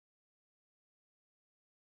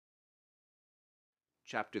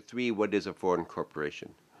Chapter 3, What is a Foreign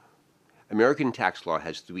Corporation? American tax law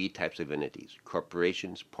has three types of entities: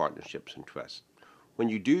 corporations, partnerships, and trusts. When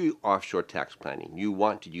you do offshore tax planning, you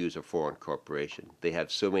want to use a foreign corporation. They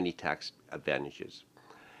have so many tax advantages.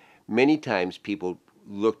 Many times people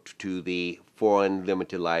look to the foreign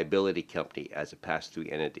limited liability company as a pass-through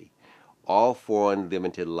entity. All foreign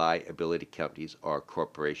limited liability companies are a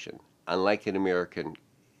corporation. Unlike an American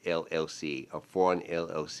LLC, a foreign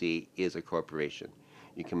LLC is a corporation.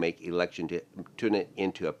 You can make election to turn it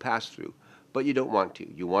into a pass-through, but you don't want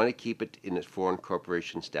to. You want to keep it in its foreign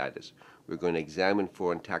corporation status. We're going to examine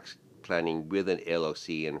foreign tax planning with an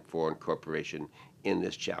LLC and foreign corporation in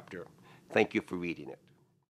this chapter. Thank you for reading it.